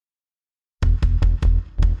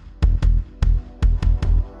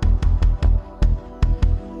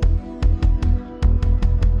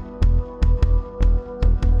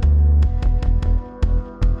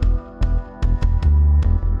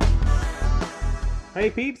Hey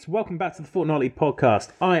peeps, welcome back to the Fortnite podcast.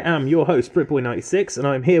 I am your host, BritBoy96, and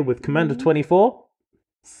I'm here with Commander24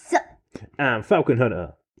 and Falcon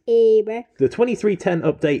Hunter. Hey, bro. The 23.10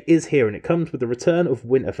 update is here, and it comes with the return of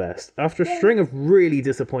Winterfest. After a string of really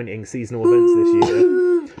disappointing seasonal events this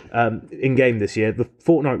year, in-game this year, the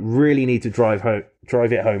Fortnite really need to drive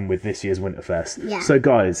it home with this year's Winterfest. Yeah. So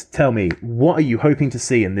guys, tell me, what are you hoping to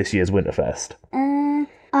see in this year's Winterfest?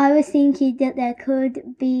 I was thinking that there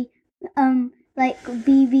could be, like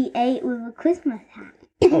BB-8 with a Christmas hat.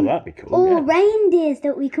 Oh, that'd be cool. Or reindeers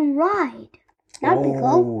that we can ride. That'd be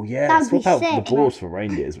cool. Oh, yeah. That'd Swap be out sick. the balls for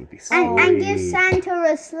reindeers would be sick. And give Santa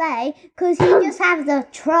a sleigh, because he just has a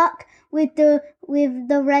truck with the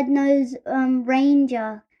red-nosed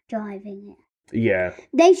ranger driving it. Yeah.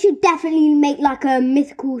 They should definitely make like a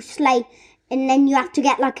mythical sleigh, and then you have to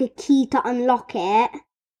get like a key to unlock it.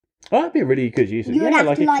 Oh, that'd be a really good use of You would have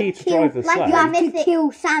like to a key to drive the sleigh. You have to kill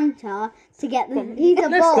Santa to get the. He's a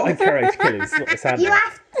Let's boss. not encourage killing Santa.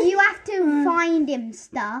 You have to find him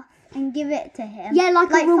stuff and give it to him. Yeah, like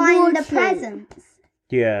a find reward the sheet. presents.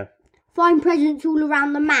 Yeah. Find presents all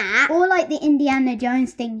around the map. Or like the Indiana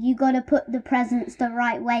Jones thing, you got to put the presents the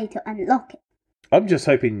right way to unlock it. I'm just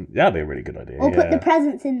hoping that'd be a really good idea. Or put yeah. the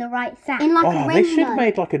presents in the right sack. In like a Oh, rainbow. they should have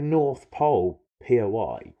made like a North Pole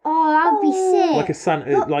POI. Oh, that'd be sick. Like a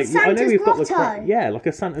Santa, Look, like I Santa's know we've got the grotto. like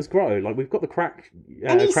a Santa's grotto. Like we've got the crack.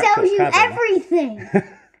 And he crack sells shop you cabin. everything.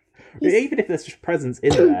 Even if there's just presents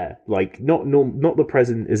in there, like not the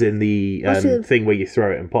present is in the thing where you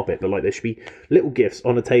throw it and pop it, but like there should be little gifts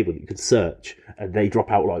on a table that you can search, and they drop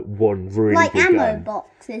out like one really Like good ammo gun.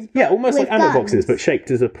 boxes. Yeah, almost like with ammo guns. boxes, but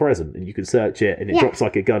shaped as a present, and you can search it, and it Yeah. drops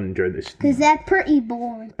like a gun during this. Because they're pretty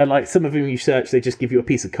boring. And like some of them you search, they just give you a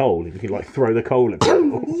piece of coal, and you can like throw the coal at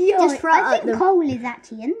people. Just throw it I at think them. coal is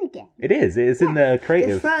actually in the game. It is. It is in the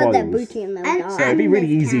creative Just throw their files. booty and they'll And- die. So it'd be And really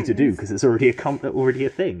there's easy to do cannons. because it's already a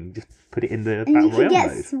thing. Just put it in the And you battle can royale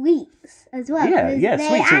get mode. sweets as well. Yeah, 'cause yeah, they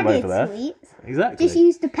sweets all added over there. sweets. Exactly. Just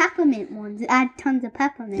use the peppermint ones. Add tons of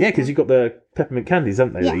peppermint. Yeah, because you've got the peppermint candies,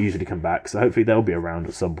 haven't they? Yeah. That usually come back. So hopefully they'll be around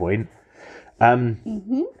at some point.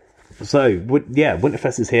 Mm-hmm. So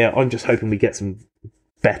Winterfest is here. I'm just hoping we get some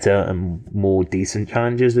better and more decent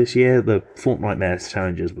challenges this year. The Fortnite Mares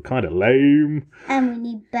challenges were kind of lame. And we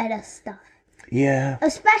need better stuff. Yeah.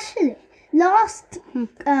 Especially last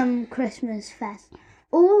Christmas fest.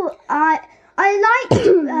 Oh, I liked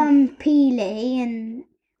Peely and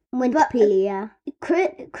Winterpeely, yeah.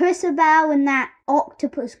 Chrisabel and that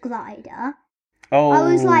octopus glider. Oh,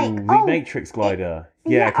 I was like, the oh, Matrix glider.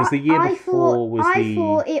 Yeah, because the year I before thought, was I the.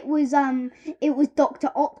 thought it was Dr.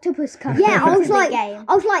 Octopus coming. Yeah, I into was the like, game.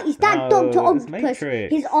 is that No, Dr. it was Octopus?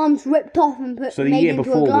 Matrix. His arms ripped off and So the made year into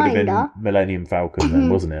before a would have been glider. Millennium Falcon, then,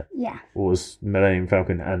 wasn't it? Yeah. Or was Millennium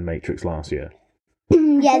Falcon and Matrix last year?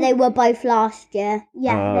 Yeah, they were both last year.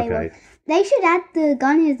 Yeah, Oh, they were. okay. They should add the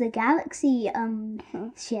Guardians of the Galaxy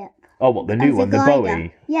ship. Oh, what, the new as a one, the glider.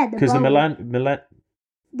 Bowie? Yeah, the Because the Bowie.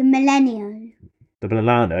 The Millennium. the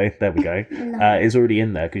Milano, there we go, is already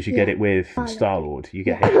in there because you get Yeah. it with Star-Lord. You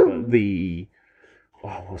get it, but the...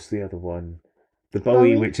 Oh, what's the other one? The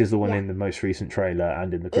Bowie, which is the one in the most recent trailer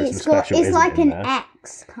and in the Christmas special, It's isn't like in an there.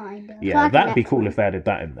 X kind of. Yeah, Like that'd an be X cool one. if they added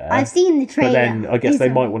that in there. I've seen the trailer. But then I guess It's they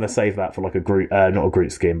might amazing. want to save that for like a Groot, not a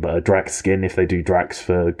Groot skin, but a Drax skin if they do Drax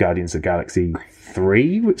for Guardians of the Galaxy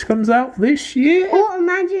 3, which comes out this year. Or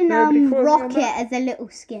imagine Nobody quote me on Rocket that. as a little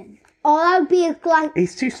skin. Oh, that would be like...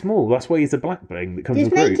 He's too small. That's why he's a black bling that comes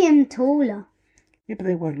Just with make Groot. him taller. Yeah, but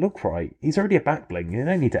they won't look right. He's already a back bling. You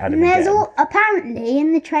don't need to add him And there's again. apparently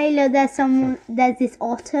in the trailer there's this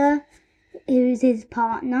otter who's his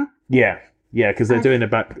partner. Yeah, because they're doing a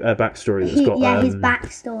backstory that's got His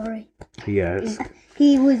backstory. Yeah,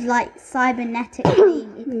 He was like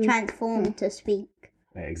cybernetically transformed to speak.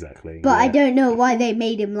 exactly. But I don't know why they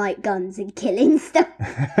made him like guns and killing stuff.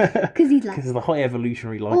 Because he's like. Because of the high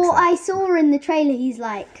evolutionary likes Or that. I saw in the trailer he's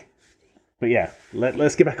like. But yeah,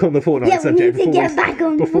 let's get back on the Fortnite Yeah, we subject need to get back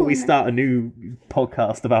on before we Fortnite. start a new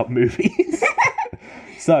podcast about movies.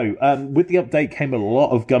 So, with the update came a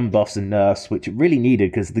lot of gun buffs and nerfs, which it really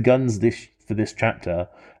needed because the guns for this chapter,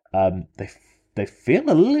 they feel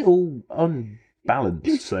a little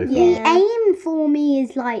unbalanced so far. The aim for me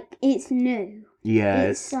is like it's new. Yeah,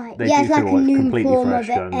 It's like- they yeah, do it's like feel a like new completely form fresh of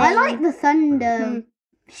it. guns. I like the thunder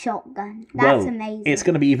shotgun. That's amazing. It's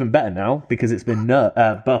going to be even better now because it's been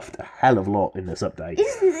buffed a hell of a lot in this update.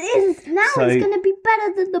 Now So- it's going to be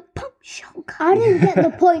better than the pump shotgun. I didn't get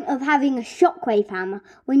the point of having a shockwave hammer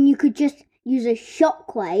when you could just use a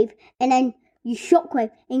shockwave and then you shockwave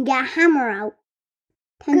and get a hammer out.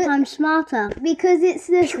 10 times smarter. Because it's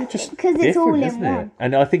Just all different, in isn't it? one.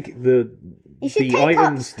 And I think the It should the take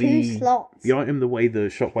items, up 2 slots. the item, the way the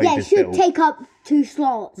shockwave Yeah, it is should built. take up 2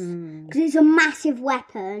 slots because it's a massive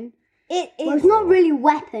weapon. Well, it's not really a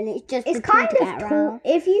weapon. It's just It's the tool kind to of get tall. around.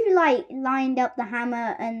 If you like lined up the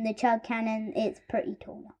hammer and the chug cannon, it's pretty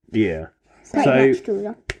tall. Yeah. Pretty much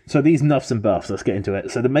taller. So these nuffs and buffs, let's get into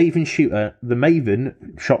it. So the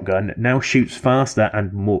Maven shotgun now shoots faster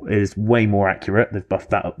and is way more accurate. They've buffed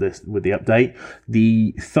that up with the update.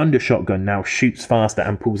 The Thunder shotgun now shoots faster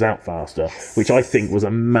and pulls out faster, which I think was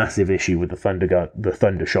a massive issue with the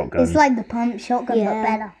Thunder shotgun. It's like the pump shotgun, but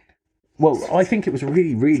better. Well, I think it was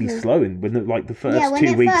really, really slow in when the first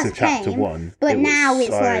 2 weeks of Chapter 1. But now it's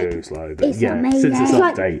so like slow. But it's yeah, amazing. since this It's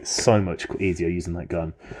like- update, it's so much easier using that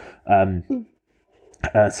gun.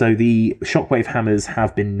 So the shockwave hammers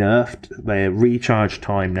have been nerfed. Their recharge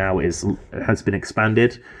time now has been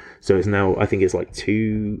expanded. So it's now, I think it's like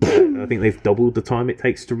I think they've doubled the time it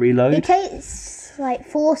takes to reload. It takes like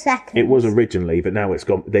 4 seconds. It was originally, but now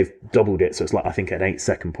they've doubled it, so it's like I think an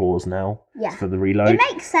 8-second pause now for the reload. It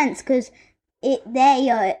makes sense because they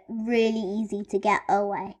are really easy to get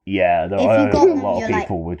away. Yeah, you I heard got a them, lot you're of like,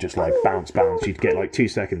 people would just like bounce. You'd get like 2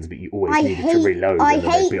 seconds, but you always I needed to reload. I and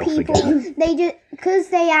then hate they'd be off people. again. They just because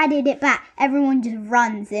they added it back. Everyone just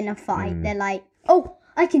runs in a fight. They're like, oh,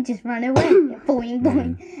 I can just run away. Boing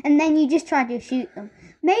boing, and then you just try to shoot them.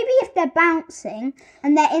 Maybe if they're bouncing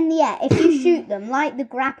and they're in the air, if you shoot them like the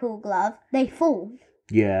grapple glove, they fall.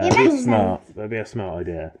 Yeah, It that'd be makes smart. That'd be a smart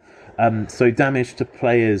idea. So damage to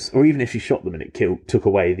players, or even if you shot them and it took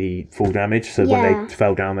away the full damage. So when Yeah. they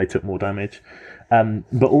fell down, they took more damage.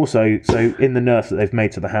 But also, so in the nerfs that they've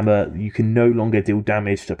made to the hammer, you can no longer deal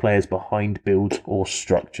damage to players behind builds or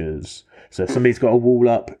structures. So if somebody's got a wall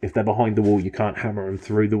up, if they're behind the wall, you can't hammer them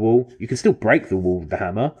through the wall. You can still break the wall with the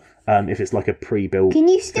hammer if it's like a pre-built. Can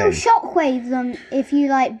you still thing. shockwave them if you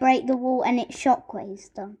like break the wall and it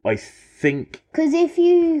shockwaves them? I think. Because if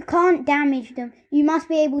you can't damage them, you must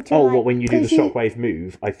be able to. Oh, like, what when you do the 'cause shockwave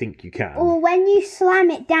move? I think you can. Or when you slam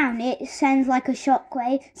it down, it sends like a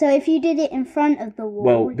shockwave. So if you did it in front of the wall,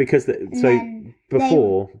 Well, because then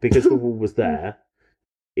because the wall was there,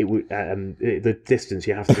 it would the distance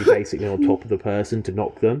you have to be basically on top of the person to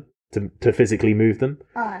knock them to physically move them.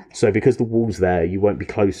 So because the wall's there, you won't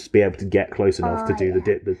be able to get close enough to do the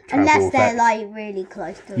travel unless they're effect. like really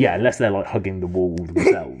close to. Yeah, unless they're like hugging the wall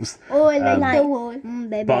themselves. Or like the wall.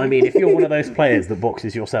 Baby. But I mean, if you're one of those players that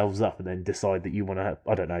boxes yourselves up and then decide that you want to,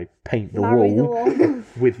 I don't know, paint the Marry the wall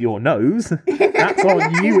with your nose, that's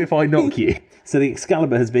on you if I knock you. So the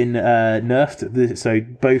Excalibur has been nerfed. So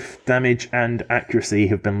both damage and accuracy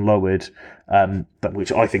have been lowered,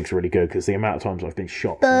 which I think is really good because the amount of times I've been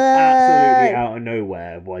shot from absolutely out of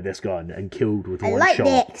nowhere by this gun and killed with I one like shot.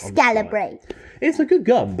 the I'm just like, Excalibur. it's a good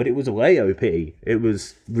gun, but it was way OP. It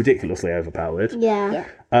was ridiculously overpowered. Yeah.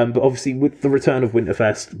 But obviously, with the return of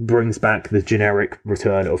Winterfest, brings back the generic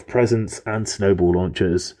return of presents and snowball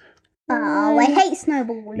launchers. Oh, I hate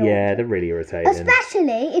snowball launchers. Yeah, they're really irritating.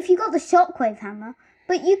 Especially if you got the shockwave hammer.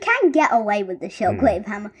 But you can get away with the shockwave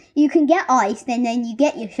hammer. You can get iced and then you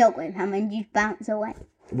get your shockwave hammer and you bounce away.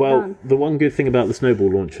 Well, the one good thing about the snowball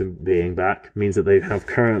launcher being back means that they have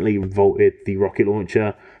currently vaulted the rocket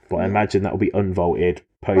launcher, but I imagine that will be unvaulted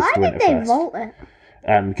post Why Winterfest. did they vault it?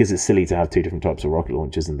 Because it's silly to have 2 different types of rocket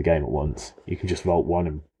launchers in the game at once. You can just vault one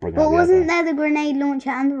and bring out But the wasn't other. there the grenade launcher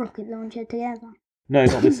and the rocket launcher together? No,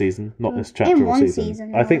 not this season. Not this chapter In or one season.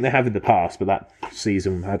 season, I think no. they have in the past, but that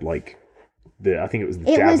season had like I think it was the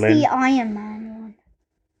It was javelin. the Iron Man one.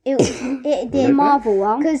 It The did. Marvel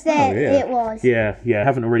one. Because it was. Yeah.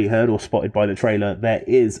 Haven't already heard or spotted by the trailer. There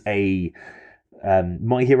is a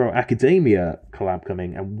My Hero Academia collab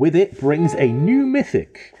coming, and with it brings a new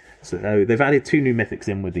mythic. So they've added 2 new mythics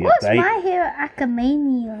in with the What's update. My Hero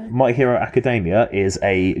Academia? My Hero Academia is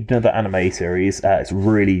another anime series. It's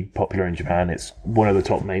really popular in Japan. It's one of the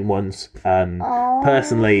top main ones.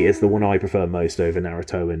 Personally, it's the one I prefer most over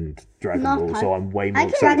Naruto and Dragon Ball. So I'm way more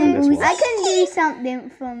excited for this one. I can do something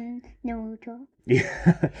from Naruto.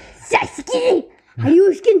 Yeah. Sasuke!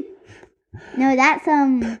 Hayuskin. No, that's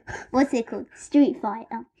what's it called? Street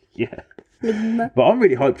Fighter. Yeah. But I'm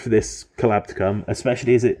really hyped for this collab to come,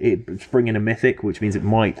 especially as it's bringing a mythic, which means it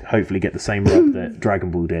might hopefully get the same rub that Dragon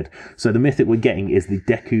Ball did. So the mythic we're getting is the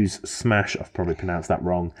Deku's Smash. I've probably pronounced that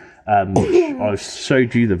wrong. Which I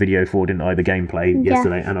showed you the video for, didn't I? The gameplay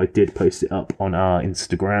yesterday, and I did post it up on our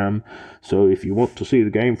Instagram. So if you want to see the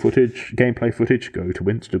gameplay footage, go to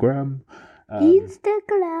Instagram.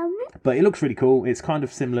 Instagram. But it looks really cool. It's kind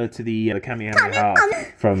of similar to the Kamehameha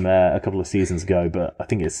from a couple of seasons ago, but I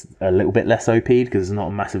think it's a little bit less OP because it's not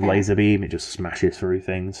a massive laser beam. It just smashes through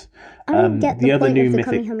things. I don't get the other point new of the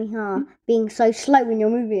mythic. Kamehameha being so slow when you're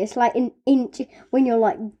moving. It's like an inch when you're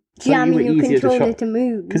like So you jamming were your easier to controller shot- to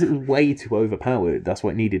move. Because it was way too overpowered. That's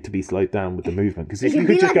why it needed to be slowed down with the movement. Because if It you could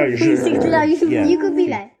could be just go... like 360 now, yeah, You could be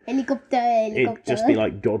like helicopter. it'd just be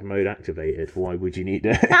like God mode activated. Why would you need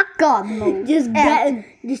it? God mode.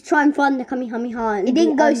 Just try and find the Kamehameha. It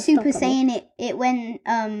didn't go Super Saiyan. It went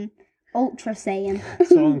Ultra Saiyan.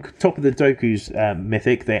 So on top of the Doku's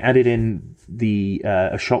mythic, they added in the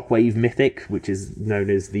a Shockwave mythic, which is known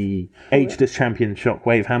as the Ageless Champion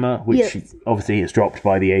Shockwave Hammer, which obviously is dropped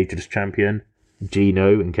by the Ageless Champion,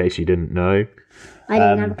 Gino, in case you didn't know. I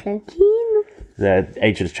didn't have a clue. The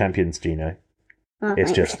Ageless Champion's Gino. Oh,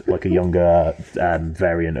 It's thanks. just like a younger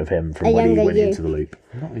variant of him from A when he younger went you. into the loop.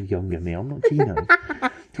 Not a younger me, I'm not Gino.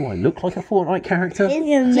 Do I look like a Fortnite character?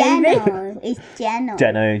 It's Geno. It's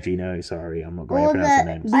Geno. Gino, sorry, I'm not great Or at pronouncing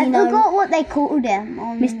the, names. I Geno. forgot what they called him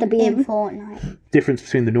on Mr. Bean. in Fortnite. Difference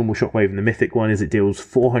between the normal Shockwave and the mythic one is it deals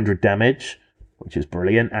 400 damage, which is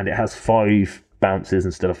brilliant, and it has 5 bounces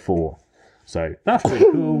instead of 4. So that's pretty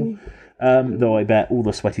cool. Though I bet all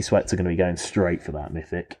the sweaty sweats are going to be going straight for that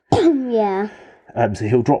mythic. Yeah. So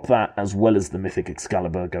he'll drop that as well as the mythic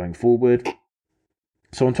Excalibur going forward.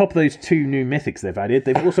 So on top of those 2 new mythics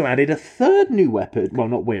they've also added a third new weapon. Well,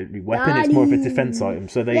 not new weapon, it's more of a defense item.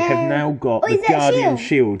 So they have now got the is that Guardian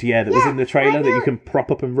shield? Shield, that was in the trailer I that you know. can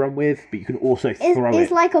prop up and run with, but you can also throw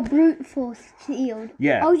It's it. like a brute force shield.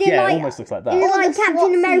 Yeah, Oh, is it yeah, like- it almost looks like that. Is it Or like the SWAT Captain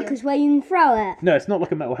field. America's where you can throw it? No, it's not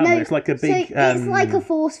like a metal hammer. It's like a big. So it's like a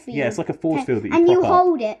force field. Yeah, it's like a force field that you and prop you up.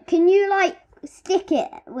 hold it. Can you like stick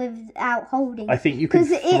it without holding? I think you can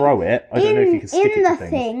 'Cause it- throw it. I don't know if you can stick in it the to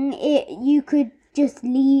things. thing, you could just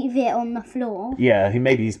leave it on the floor. Yeah,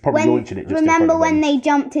 maybe he's probably launching it just in remember front of when him. they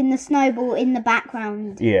jumped in the snowball in the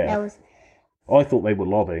background? Yeah. There was. I thought they were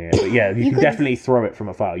lobbing it, but yeah, you can could- definitely throw it from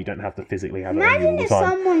afar. You don't have to physically have it on you all Imagine the if time.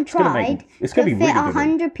 someone It's gonna tried it's to gonna fit be really good.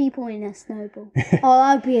 100 people in a snowball.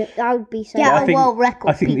 Oh, that would be so. Yeah, I a think, world record.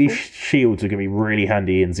 I think people. these shields are going to be really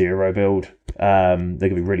handy in zero build. They're going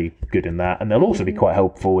to be really good in that, and they'll also be quite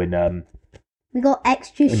helpful in We got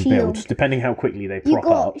extra builds, shield. depending how quickly they You prop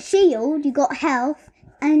got up. shield, you got health,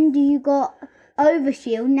 and you got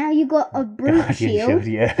overshield. Now you got a brute Guardian shield.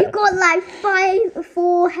 yeah. You got like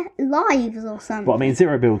 4 lives or something. But I mean,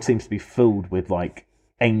 zero build seems to be filled with like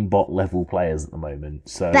aimbot level players at the moment.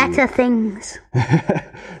 So Better things.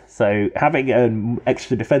 So having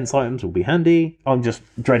extra defense items will be handy. I'm just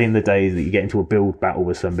dreading the days that you get into a build battle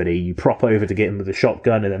with somebody, you prop over to get him with a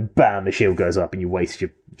shotgun, and then bam, the shield goes up, and you waste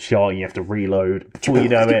your shot, and you have to reload. Before you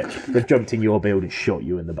know it, they've jumped in your build and shot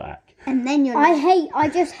you in the back. And then you're I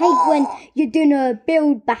just hate when you're doing a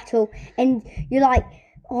build battle and you're like,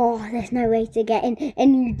 oh, there's no way to get in,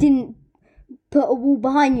 and you didn't put a wall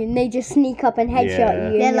behind you, and they just sneak up and headshot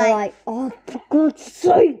Yeah. you. They're And you're like- like, oh, for God's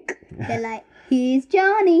sake! they're like, here's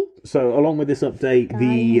Johnny. So along with this update,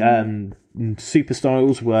 the super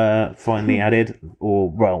styles were finally added, or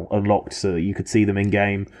well, unlocked so that you could see them in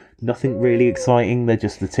game. Nothing really exciting. They're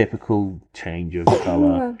just the typical change of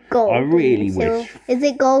colour. Gold. I really and silver. wish, Is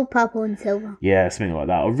it gold, purple, and silver? yeah, something like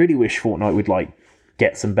that. I really wish Fortnite would like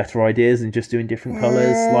get some better ideas and just doing different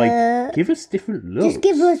colours. Like, give us different looks. Just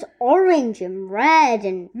give us orange and red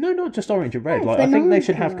and No, not just orange and red. Yeah, Like, I think they banana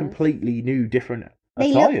should have colours. completely new, different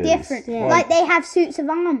They attires. look different. Yeah. Like they have suits of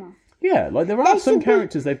armor. Yeah, like there are There some should be-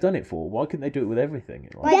 characters they've done it for. Why couldn't they do it with everything?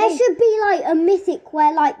 Like, there should be like a mythic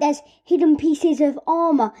where like there's hidden pieces of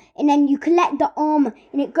armor, and then you collect the armor,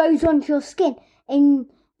 and it goes onto your skin, and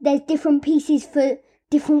there's different pieces for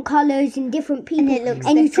different colors and different people, it looks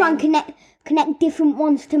and you try and different. connect different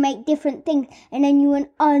ones to make different things, and then you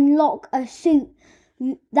unlock a suit,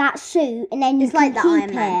 that suit, and then you It's can like the keep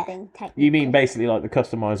Iron Man it. thing. Technically. you mean basically like the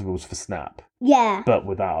customizables for Snap, Yeah, but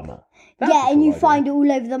with armor? That's yeah, a and cool you idea. find it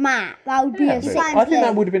all over the map. That would be Yeah, a but sick I think that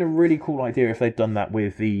thing. would have been a really cool idea if they'd done that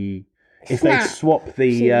with the. If they Snap. swap the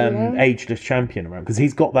Yeah. ageless champion around, because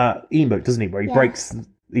he's got that emote, doesn't he, where he Yeah. breaks,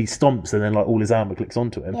 he stomps, and then like all his armor clicks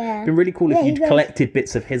onto him. Yeah. It'd been really cool Yeah, if he you'd goes- collected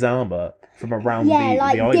bits of his armor from around Yeah, the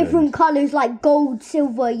like island. different colours, like gold,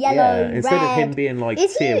 silver, yellow, Yeah, instead red. of him being like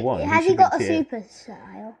Is tier he? 1, Has should he got a be tier... super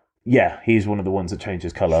style? Yeah, he's one of the ones that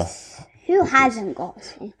changes colour. Who hasn't got a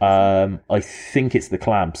super? I think it's the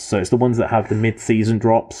collabs. So it's the ones that have the mid-season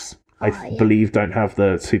drops. I believe don't have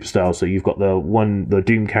the super style. So you've got the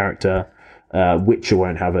Doom character. Witcher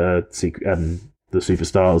won't have the super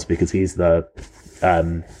styles because he's the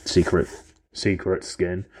secret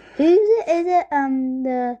skin. Who's it? Is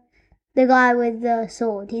it the guy with the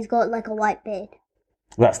sword? He's got like a white beard.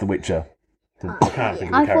 That's The Witcher. I can't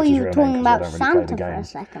think of the I thought character's you were real talking name 'cause I about don't really play the Santa for a game.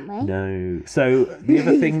 second, mate. No. So the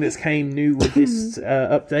other thing that's came new with this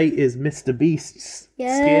update is Mr. Beast's skin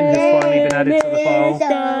has finally been added to the file.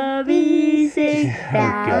 Mr. Beast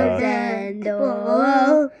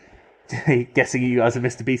Guessing you guys are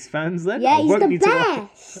Mr. Beast fans then? Yeah, I he's won't the need to watch-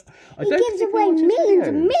 best. I He don't gives particularly away watch his millions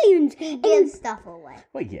and videos. millions. He gives stuff away.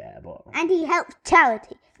 Well, yeah, but And he helps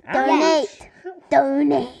charity. Donate. Don't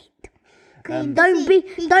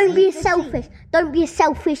be selfish. Don't be a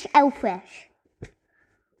selfish elfish.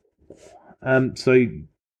 So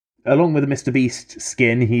along with the Mr. Beast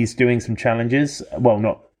skin, he's doing some challenges. Well,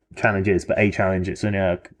 not challenges, but a challenge. It's in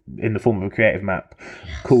the form of a creative map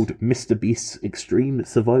called Mr. Beast's Extreme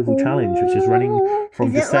Survival Challenge, which is running from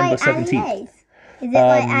Is it December like 17th. Allia's? Is it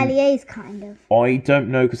like Allia's kind of? I don't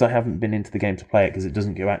know because I haven't been into the game to play it because it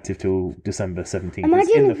doesn't go active till December 17th. It's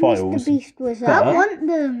Imagine in the if files. Mr. Beast was But- I want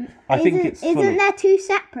them. I think it's Isn't fully- there two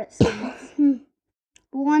separate skins?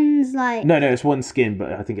 One's like. No, it's one skin,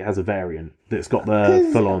 but I think it has a variant that's got the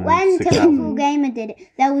 'Cause full-on when 6,000. Typical Gamer did it,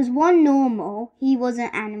 there was one normal, he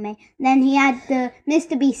wasn't anime. Then he had the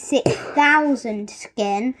Mr. Beast 6,000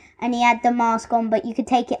 skin, and he had the mask on, but you could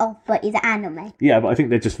take it off, but he's anime. Yeah, but I think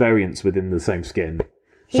they're just variants within the same skin.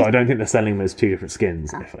 So I don't think they're selling them as two different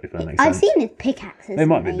skins, if that makes I've sense. seen his pickaxes. They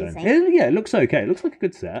might be amazing. doing. Yeah, it looks okay. It looks like a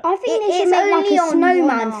good set. I think It they should is make like only a on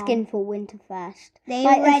snowman one skin for Winterfest. They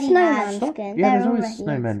like already a snowman have. skin. Yeah, there's There always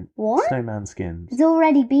already What? snowman skins. There's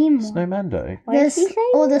already been one. Snowmando. What did he say?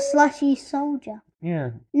 Or the slushy soldier.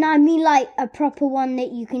 Yeah. No, I mean like a proper one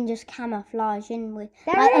that you can just camouflage in with.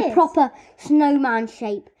 There like is. a proper snowman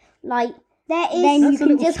shape. Like There is. then That's you the can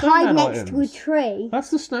little just hide snowman next to a items. tree. That's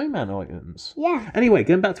the snowman items. Yeah. Anyway,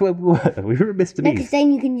 going back to where we were. We were at Mr. Because Beast.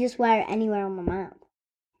 then you can just wear it anywhere on the map.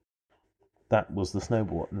 That was the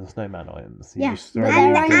snowman items. You Yeah, just throw but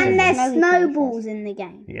them they're into only the And bin. there's Snowy snowballs in the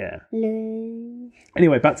game. Yeah. Luge.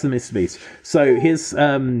 Anyway, back to the Mr. Beast. So his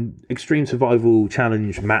extreme survival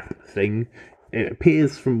challenge map thing, it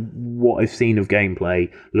appears from what I've seen of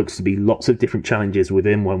gameplay, looks to be lots of different challenges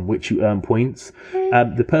within one which you earn points.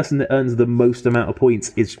 The person that earns the most amount of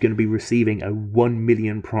points is going to be receiving a 1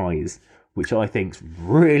 million prize, which I think's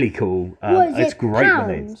really cool. What is It's it? great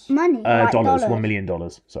money. Pounds? Money. Like Dollars, dollars? $1 million.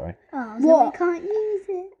 Sorry. Oh, so What? we can't use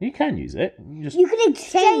it. You can use it. You just You can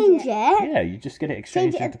exchange Change it. yeah, you just get it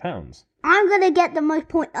exchanged Change it. into pounds. I'm gonna get the most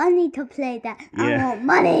points. I need to play that. I Yeah. want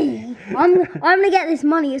money. I'm gonna get this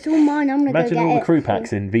money. It's all mine. I'm gonna Imagine go get all it. the crew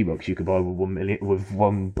packs in V-Bucks you could buy with $1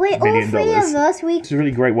 million Wait, all three of us, we It's a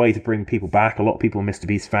really great way to bring people back. A lot of people are Mr.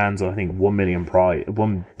 Beast fans. I think $1 million prize,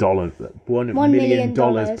 $1 million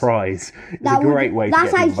dollars. prize is a great way.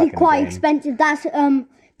 That's to get people actually back in quite the game. expensive. That's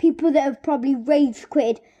people that have probably rage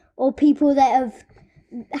quitted or people that have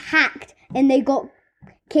hacked and they got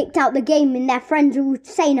kicked out the game and their friends are all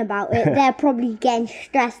saying about it. They're probably getting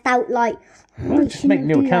stressed out like, Well, just make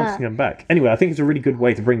new shouldn't do accounts that. and come back. Anyway, I think it's a really good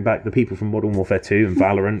way to bring back the people from Modern Warfare 2 and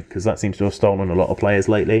Valorant because that seems to have stolen a lot of players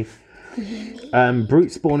lately. Brute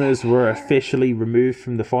spawners were officially removed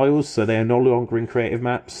from the files, so they are no longer in creative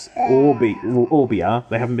maps or be are.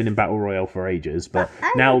 They haven't been in Battle Royale for ages, but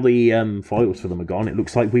now the files for them are gone. It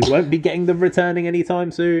looks like we won't be getting them returning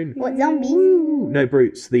anytime soon. what zombies? No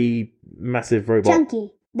brutes, the massive robot,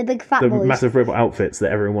 Chunky, the big fat the boys. massive robot outfits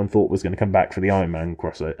that everyone thought was going to come back for the Iron Man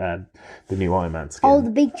crossover, the new Iron Man skin. Oh, the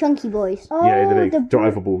big chunky boys. yeah, the big the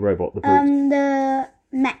drivable robot, the brute. the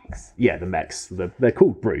mechs. Yeah, the mechs. They're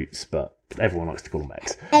called brutes, but everyone likes to call them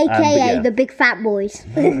mechs. AKA but yeah. the big fat boys.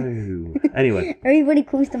 Oh. Anyway, Everybody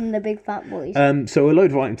calls them the big fat boys. so a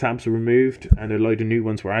load of item tabs were removed and a load of new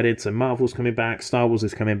ones were added. So Marvel's coming back, Star Wars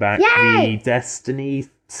is coming back, Yay! the Destiny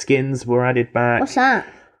skins were added back. What's that?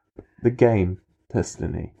 The game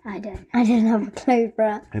Destiny. I don't. I don't have a clue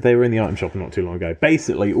for it. They were in the item shop not too long ago.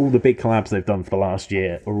 Basically, all the big collabs they've done for the last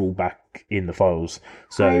year are all back in the files.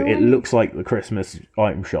 So it looks like the Christmas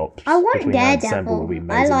item shops I want between now and December will Daredevil.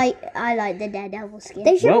 be amazing. I like the Daredevil skin.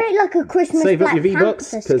 They should Well, make like a Christmas Save up Black your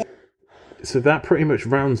V-Bucks. Panther skin. So that pretty much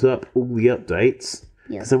rounds up all the updates.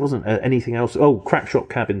 Because there wasn't anything else. Oh, Crack Shop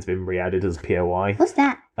Cabin's been re-added as POI. What's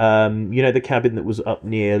that? You know the cabin that was up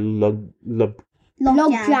near Logjam.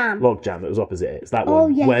 Logjam that was opposite it. It's that Oh,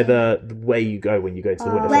 one yeah, where yeah. the way you go when you go to the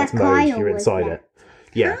Where Winterfest mode, Kyle you're was inside there. it.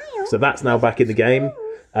 Yeah, so that's now back in the game,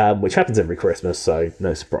 which happens every Christmas, so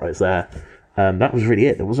no surprise there. That was really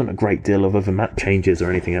it. There wasn't a great deal of other map changes or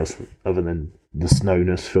anything else other than the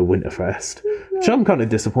snowness for Winterfest, which I'm kind of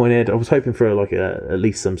disappointed. I was hoping for at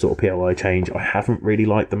least some sort of POI change. I haven't really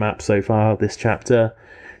liked the map so far this chapter.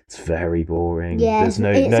 It's very boring. Yeah, There's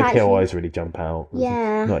no it's actually- POIs really jump out. There's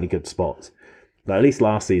Yeah. not any good spots. Like, at least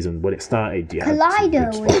last season when it started, yeah.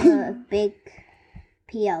 Collider was a big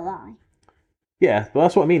POI. Yeah, but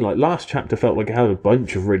that's what I mean. Like, last chapter felt like it had a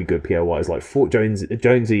bunch of really good POIs, like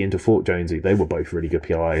Jonesy into Fort Jonesy. They were both really good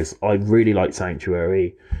POIs. I really liked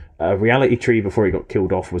Sanctuary. Reality Tree before he got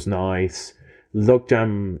killed off was nice.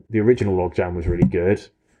 Logjam, the original Logjam was really good.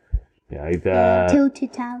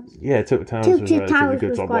 Tilted Towers. Yeah, Tilted Towers Tilted was a relatively Towers good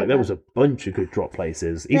was drop. quite Like, there good. was a bunch of good drop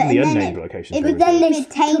places. Even But the then unnamed it- locations. It were was really then good. they with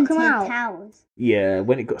took 'em Tainted out. Towers. Yeah,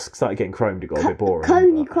 when it started getting chromed, it got a bit boring.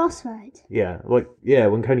 Coney but- Crossroads. Yeah,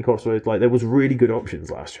 when Coney Crossroads, like, there was really good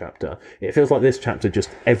options last chapter. It feels like this chapter, just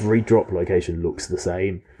every drop location looks the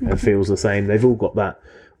same and feels the same. They've all got that.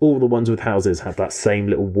 All the ones with houses have that same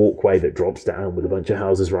little walkway that drops down with a bunch of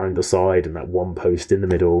houses around the side and that one post in the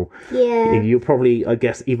middle. Yeah. You'll probably, I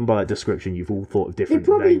guess, even by that description, you've all thought of They different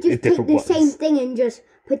probably names, just take different the ones. same thing and just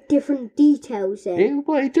put different details in.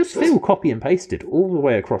 It just feel copy and pasted all the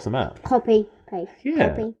way across the map. Copy, paste. Yeah.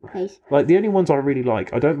 Copy, paste. Like, the only ones I really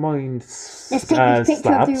like, I don't mind. Let's take this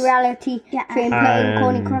picture of the reality Yeah, train playing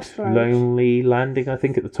Corny and Crossroads. Lonely Landing, I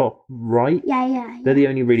think, at the top right. Yeah. They're the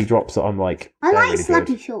only really drops that I'm like. I they're like really Slappy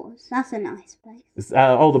good. Shores. That's a nice place.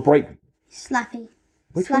 The break. Slappy.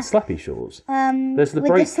 Which one's Slappy Shores? There's the with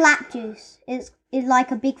break- the slap juice. It's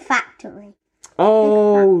like a big factory.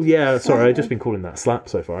 Oh, yeah. Sorry, I've Slappy. just been calling that Slap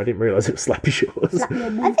so far. I didn't realise it was Slappy Shores.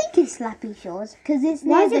 I think it's Slappy Shores because it's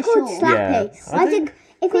Why near is the it called shore. Slappy? Yeah, I think-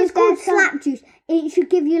 If Because it's called there's slap juice, it should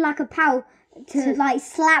give you like a power to like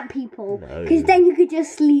slap people. No. Because then you could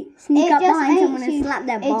just sneak It up just behind someone makes and you. slap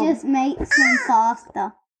their It bum. just makes them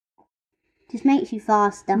faster. Just makes you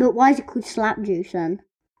faster. But why is it called slap juice then?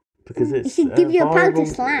 Because it's. should give you a power to viable-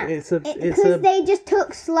 slap. It's a. Because they just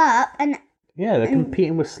took slurp and. Yeah, they're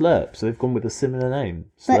competing with Slurp, so they've gone with a similar name.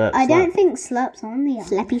 But Slurp, I Slap. don't think slurp's on the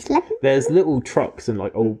island. Slappy. There's little trucks and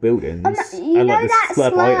like old buildings, You and know like the that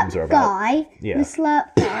Slurp items are slurp about. guy? Yeah. The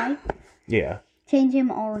slurp guy. Yeah, Change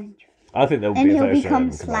him orange. I think there'll And be a he'll version become of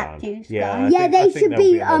him Slap around. Juice Yeah, guy. I Yeah, think they there'll should be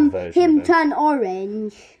be another version him of turn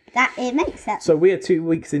orange. That it makes sense. So we are 2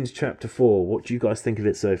 weeks into chapter 4. What do you guys think of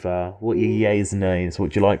it so far? What are your yays and nays?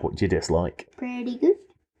 What do you like? What do you dislike? Pretty good.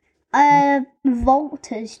 Vault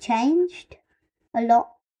has changed a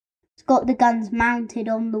lot. It's got the guns mounted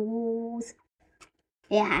on the walls.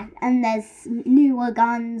 Yeah, and there's newer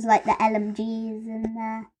guns like the LMGs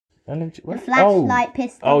and LMG? the What? flashlight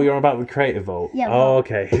pistol. Oh, you're on about the Creative Vault. Yeah, Oh, Vault.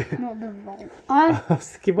 okay. Not the Vault. I was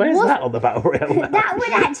thinking, where's What's- that on the Battle Royale map? That would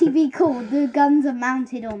actually be cool. The guns are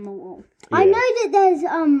mounted on the wall. I Yeah. know that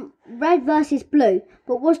there's red versus blue,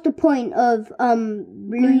 but what's the point of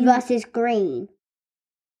blue versus green?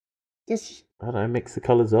 Just I don't know, mix the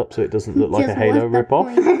colours up so it doesn't look like a Just Halo what's the rip-off.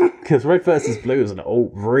 point? Because Red versus Blue is an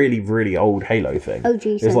old, really, really old Halo thing. Oh,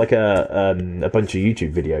 geez. There's like a bunch of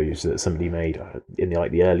YouTube videos that somebody made in the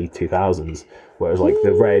early 2000s, where it was like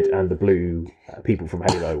the red and the blue people from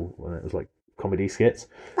Halo, when it was like comedy skits.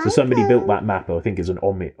 So somebody built that map, I think, as an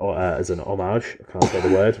homage. I can't say the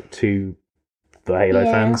word, to the Halo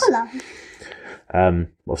Yeah. fans. Colour.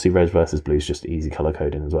 Obviously, red versus blue is just easy color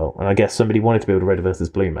coding as well. And I guess somebody wanted to build a red versus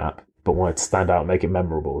blue map, but wanted to stand out and make it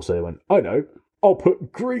memorable. So they went, I know, I'll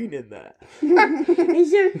put green in there. They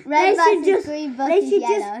should, Red they should versus just, green they versus should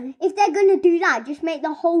yellow. just, if they're gonna do that, just make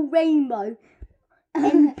the whole rainbow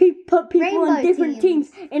and put people on Rainbow different teams.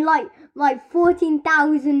 teams in like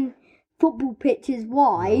 14,000 football pitches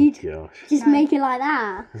wide. Oh, gosh. Just make it like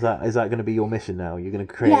that. Is that going to be your mission now? You're going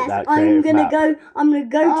to create Yes, that I'm creative gonna map? go. I'm gonna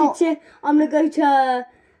go Oh. to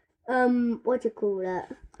what do you call it?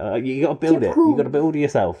 You got to build it. Typical. You got to build it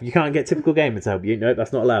yourself. You can't get typical gamers to help you. No,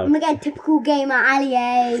 that's not allowed. I'm gonna get a typical gamer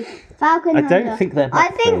Ali. Falcon I Hunter. don't think they're I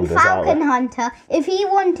map think builders, are Falcon they? Hunter, if he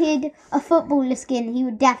wanted a footballer skin, he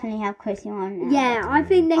would definitely have Cristiano Ronaldo. Yeah, I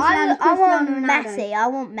think they should have I want Cristiano Ronaldo. Messi. I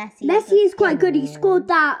want Messi. Messi is quite good. He scored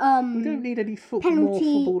that We don't need any more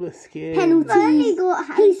penalty- footballer skills. penalty. only got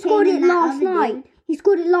He Harry scored Kane it in that last other night. game. He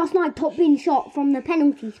scored it last night. Top bin shot from the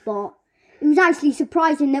penalty spot. It was actually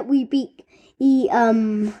surprising that we beat the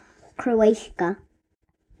Croatia.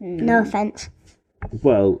 No offense.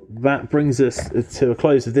 Well, that brings us to a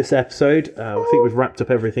close of this episode. I think we've wrapped up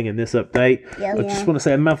everything in this update. Yeah. I just want to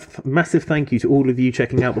say a massive thank you to all of you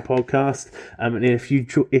checking out the podcast. And if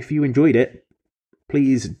you enjoyed it,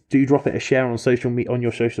 please do drop it a share on on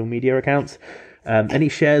your social media accounts. Any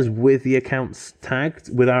shares with the accounts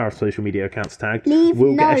tagged, with our social media accounts tagged, Leave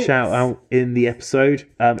we'll get a notes. shout out in the episode.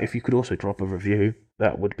 If you could also drop a review,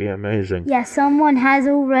 that would be amazing. Yeah, someone has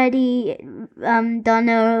already done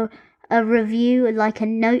a review, like a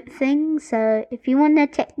note thing. So if you want to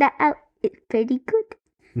check that out, it's pretty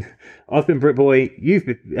good. I've been Britboy.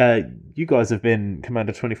 You guys have been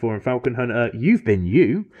Commander 24 and Falcon Hunter. You've been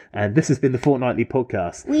you, and this has been the Fortnightly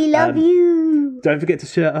podcast. We love you. Don't forget to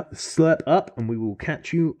slurp up, and we will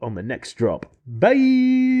catch you on the next drop. Bye.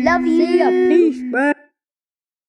 Love you. See ya. Peace, bro.